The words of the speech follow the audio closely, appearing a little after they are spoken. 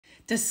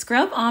Does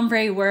scrub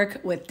ombre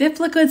work with dip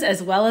liquids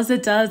as well as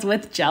it does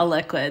with gel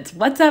liquids?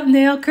 What's up,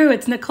 nail crew?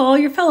 It's Nicole,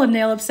 your fellow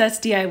nail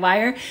obsessed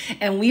DIYer,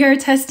 and we are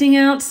testing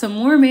out some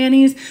more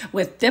manis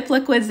with dip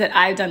liquids that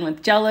I've done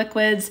with gel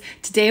liquids.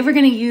 Today we're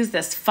going to use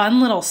this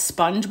fun little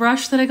sponge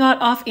brush that I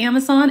got off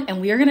Amazon, and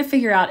we are going to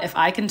figure out if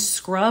I can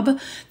scrub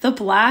the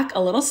black,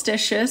 a Little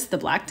Stituous, the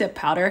black dip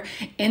powder,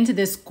 into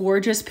this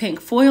gorgeous pink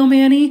foil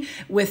mani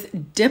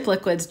with dip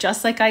liquids,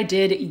 just like I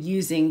did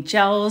using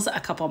gels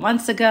a couple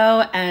months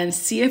ago, and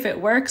see if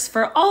it works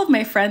for all of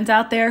my friends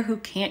out there who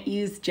can't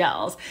use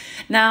gels.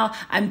 Now,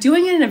 I'm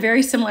doing it in a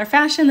very similar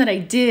fashion that I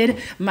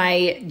did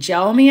my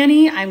gel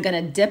mani. I'm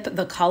gonna dip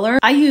the color.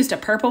 I used a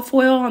purple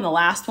foil on the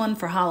last one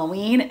for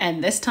Halloween,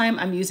 and this time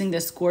I'm using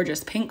this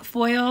gorgeous pink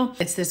foil.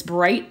 It's this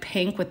bright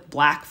pink with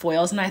black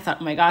foils, and I thought,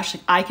 oh my gosh,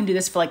 I can do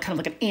this for like kind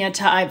of like an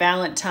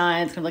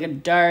anti-Valentine's, kind of like a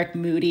dark,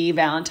 moody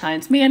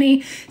Valentine's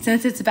mani,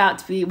 since it's about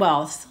to be,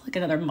 well, it's like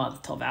another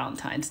month till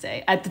Valentine's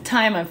Day at the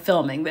time I'm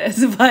filming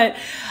this, but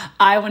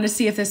I want to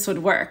see if this would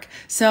work.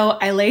 So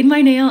I laid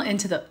my nail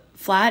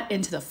flat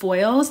into the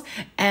foils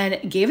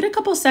and gave it a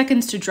couple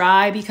seconds to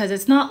dry, because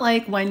it's not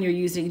like when you're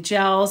using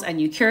gels and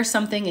you cure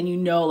something and you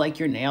know like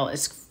your nail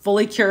is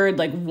fully cured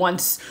like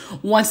once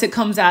it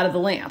comes out of the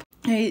lamp.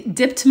 I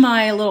dipped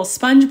my little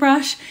sponge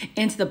brush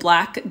into the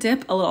black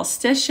dip, a Little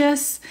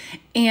Stituous,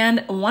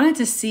 and wanted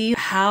to see,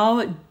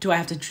 how do I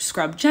have to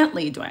scrub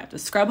gently? Do I have to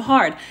scrub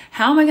hard?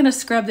 How am I going to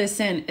scrub this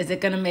in? Is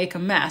it going to make a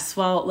mess?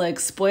 Well, like,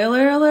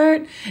 spoiler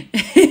alert,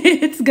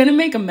 it's going to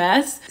make a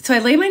mess. So I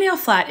laid my nail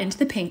flat into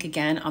the pink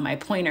again on my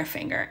pointer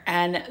finger,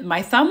 and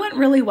my thumb went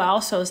really well.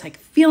 So I was like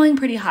feeling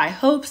pretty high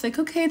hopes, like,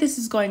 okay, this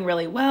is going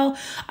really well.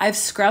 I've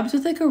scrubbed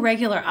with like a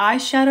regular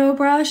eyeshadow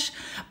brush,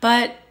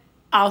 but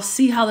I'll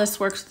see how this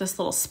works with this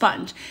little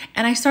sponge.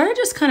 And I started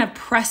just kind of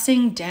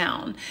pressing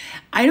down.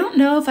 I don't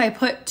know if I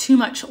put too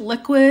much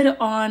liquid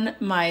on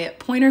my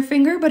pointer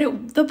finger,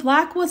 but the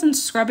black wasn't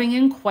scrubbing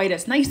in quite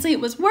as nicely.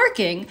 It was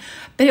working,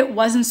 but it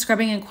wasn't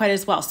scrubbing in quite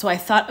as well. So I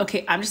thought,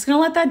 okay, I'm just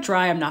gonna let that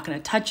dry. I'm not gonna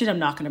touch it. I'm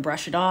not gonna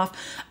brush it off.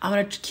 I'm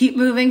gonna keep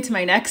moving to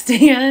my next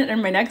hand or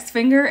my next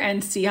finger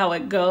and see how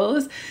it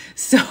goes.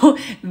 So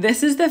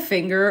this is the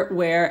finger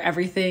where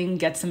everything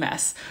gets a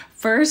mess.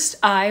 First,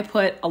 I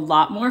put a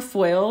lot more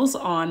foils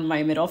on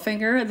my middle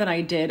finger than I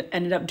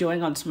ended up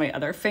doing onto my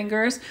other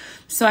fingers.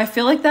 So I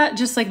feel like that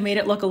just like made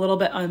it look a little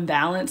bit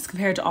unbalanced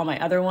compared to all my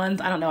other ones.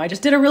 I don't know. I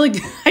just did a really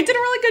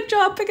good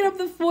job picking up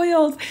the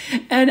foils.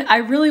 And I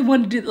really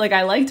wanted to do, like,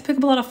 I like to pick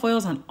up a lot of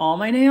foils on all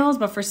my nails,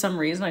 but for some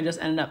reason I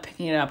just ended up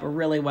picking it up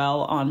really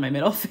well on my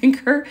middle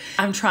finger.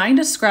 I'm trying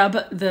to scrub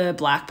the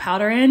black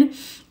powder in,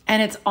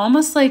 and it's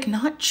almost like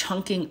not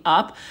chunking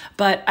up,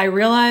 but I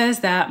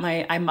realized that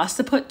I must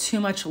have put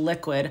too much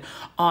liquid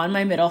on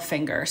my middle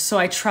finger. So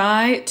I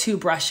try to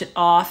brush it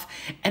off,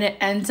 and it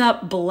ends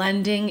up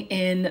blending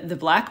in the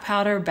black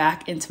powder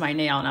back into my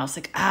nail. And I was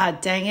like, ah,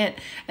 dang it.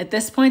 At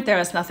this point, there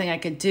was nothing I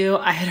could do.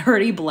 I had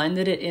already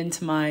blended it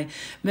into my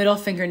middle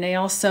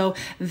fingernail. So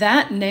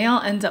that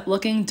nail ends up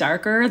looking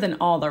darker than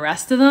all the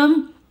rest of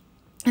them.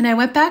 And I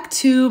went back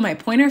to my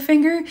pointer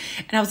finger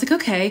and I was like,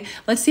 okay,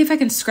 let's see if I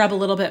can scrub a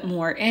little bit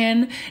more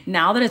in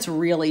now that it's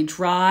really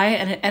dry.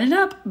 And it ended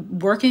up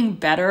working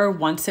better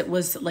once it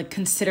was like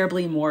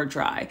considerably more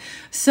dry.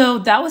 So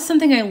that was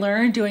something I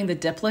learned doing the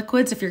dip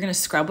liquids. If you're going to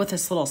scrub with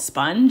this little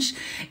sponge,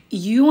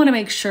 you want to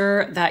make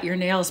sure that your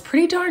nail is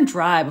pretty darn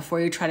dry before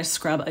you try to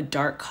scrub a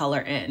dark color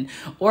in,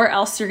 or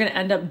else you're going to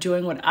end up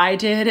doing what I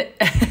did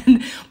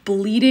and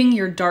bleeding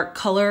your dark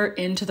color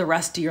into the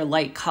rest of your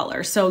light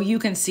color. So you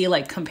can see,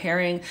 like,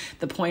 comparing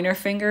the pointer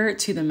finger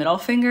to the middle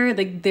finger,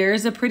 like,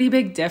 there's a pretty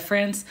big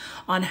difference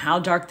on how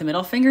dark the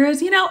middle finger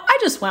is. You know, I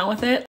just went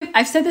with it.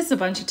 I've said this a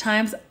bunch of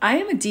times. I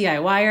am a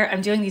DIYer.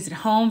 I'm doing these at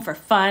home for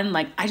fun.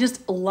 Like, I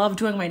just love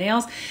doing my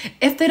nails.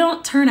 If they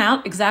don't turn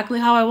out exactly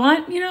how I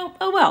want, you know,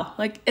 oh well,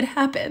 like, it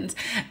happens.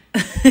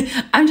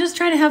 I'm just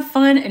trying to have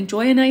fun,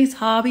 enjoy a nice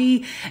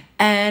hobby,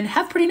 and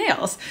have pretty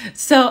nails.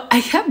 So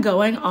I kept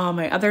going on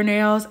my other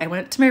nails. I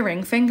went to my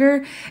ring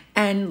finger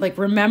and like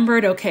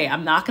remembered, okay,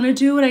 I'm not gonna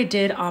do what I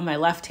did on my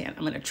left hand.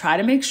 I'm gonna try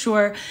to make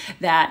sure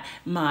that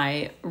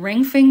my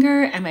ring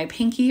finger and my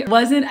pinky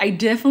I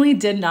definitely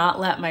did not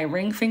let my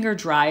ring finger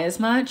dry as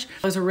much.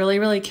 I was really,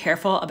 really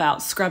careful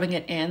about scrubbing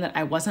it in, that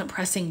I wasn't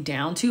pressing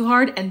down too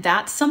hard. And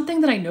that's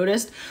something that I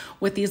noticed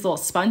with these little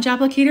sponge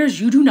applicators.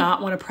 You do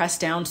not want to press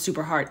down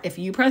super hard. If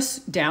you press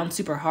down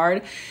super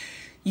hard,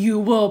 you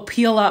will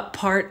peel up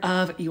part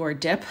of your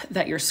dip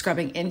that you're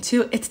scrubbing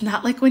into. It's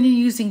not like when you're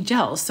using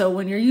gels. So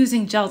when you're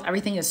using gels,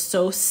 everything is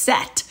so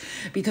set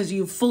because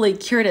you've fully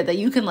cured it that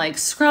you can like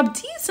scrub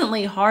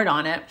decently hard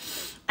on it.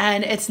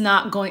 And it's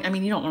not going, I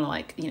mean, you don't want to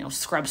like, you know,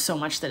 scrub so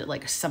much that it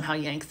like somehow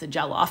yanks the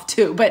gel off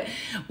too. But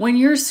when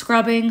you're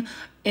scrubbing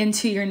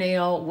into your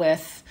nail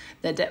with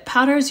the dip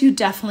powders, you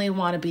definitely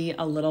want to be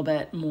a little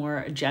bit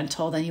more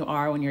gentle than you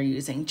are when you're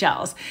using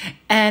gels.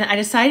 And I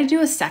decided to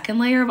do a second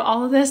layer of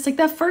all of this. Like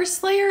that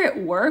first layer, it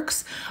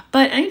works,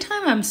 but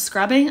anytime I'm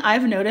scrubbing,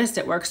 I've noticed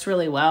it works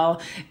really well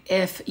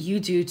if you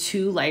do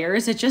 2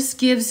 layers. It just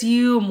gives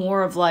you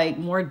more of like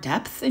more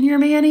depth in your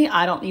mani.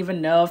 I don't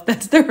even know if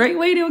that's the right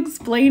way to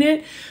explain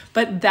it,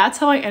 but that's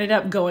how I ended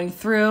up going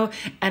through,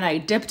 and I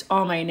dipped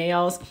all my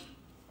nails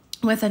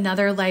with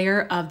another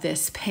layer of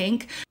this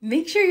pink.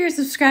 Make sure you're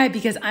subscribed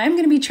because I'm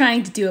gonna be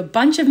trying to do a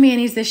bunch of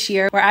manis this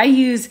year where I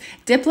use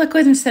dip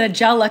liquids instead of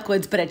gel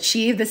liquids, but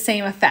achieve the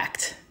same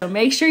effect. So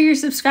make sure you're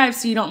subscribed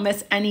so you don't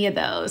miss any of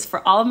those.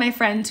 For all of my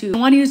friends who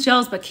want to use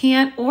gels but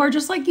can't, or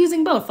just like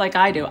using both like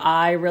I do.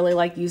 I really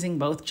like using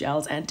both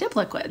gels and dip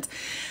liquids.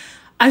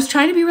 I was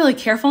trying to be really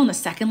careful in the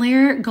second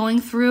layer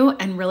going through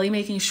and really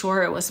making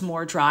sure it was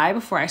more dry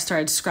before I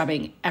started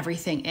scrubbing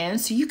everything in.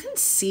 So you can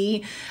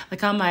see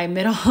like on my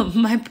middle,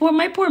 my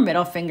poor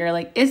middle finger,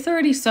 like it's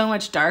already so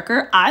much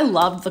darker. I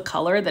loved the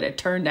color that it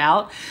turned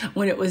out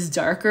when it was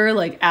darker,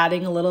 like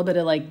adding a little bit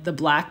of like the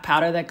black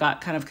powder that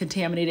got kind of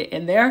contaminated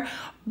in there,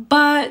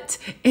 but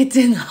it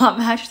did not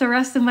match the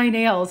rest of my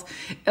nails.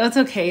 It's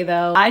okay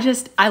though.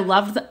 I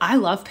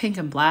love pink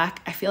and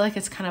black. I feel like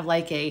it's kind of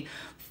like a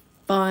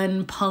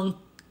fun punk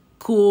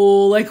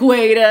cool like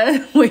way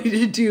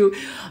to do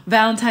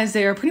Valentine's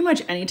Day or pretty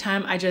much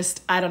anytime. I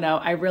don't know,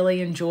 I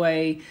really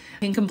enjoy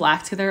pink and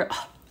black together.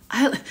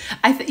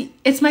 I think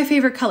it's my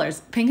favorite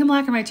colors. Pink and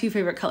black are my 2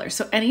 favorite colors.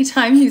 So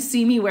anytime you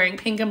see me wearing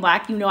pink and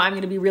black, you know I'm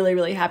going to be really,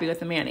 really happy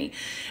with the mani.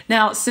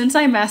 Now, since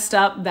I messed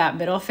up that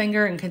middle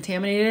finger and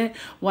contaminated it,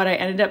 what I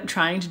ended up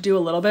trying to do a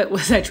little bit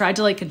was I tried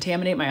to like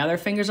contaminate my other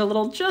fingers a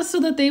little just so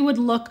that they would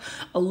look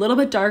a little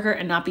bit darker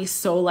and not be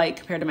so light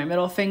compared to my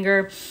middle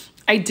finger.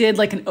 I did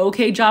like an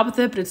okay job with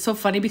it, but it's so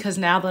funny because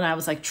now that I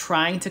was like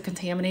trying to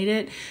contaminate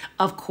it,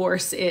 of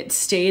course it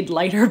stayed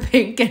lighter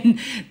pink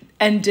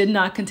and did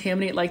not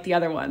contaminate like the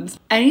other ones.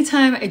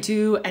 Anytime I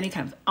do any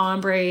kind of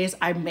ombres,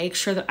 I make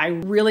sure that I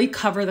really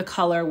cover the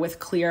color with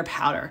clear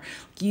powder.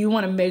 You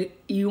want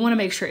to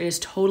make sure it is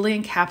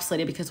totally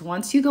encapsulated, because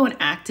once you go and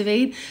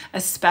activate,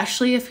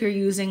 especially if you're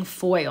using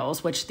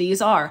foils, which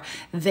these are,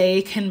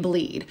 they can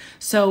bleed.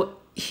 So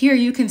here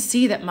you can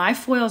see that my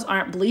foils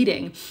aren't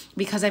bleeding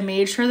because I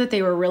made sure that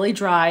they were really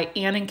dry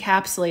and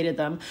encapsulated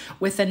them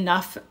with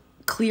enough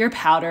clear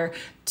powder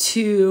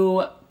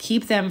to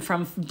keep them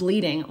from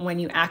bleeding when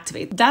you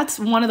activate. That's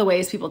one of the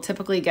ways people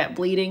typically get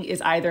bleeding,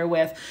 is either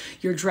with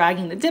you're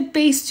dragging the dip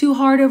base too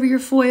hard over your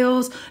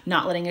foils,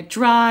 not letting it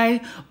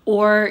dry,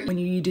 or when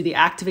you do the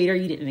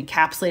activator, you didn't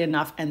encapsulate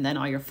enough and then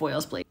all your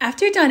foils bleed.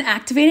 After you're done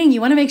activating,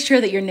 you wanna make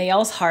sure that your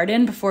nails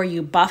harden before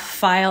you buff,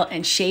 file,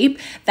 and shape.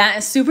 That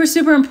is super,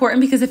 super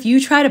important, because if you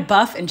try to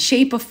buff and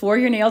shape before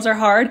your nails are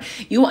hard,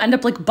 you will end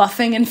up like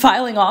buffing and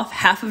filing off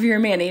half of your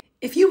mani.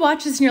 If you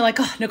watch this and you're like,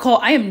 oh, Nicole,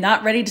 I am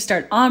not ready to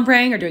start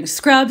ombreing or doing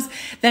scrubs,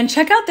 then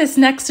check out this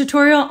next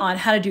tutorial on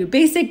how to do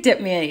basic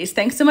dip manis.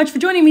 Thanks so much for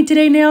joining me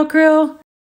today, nail crew.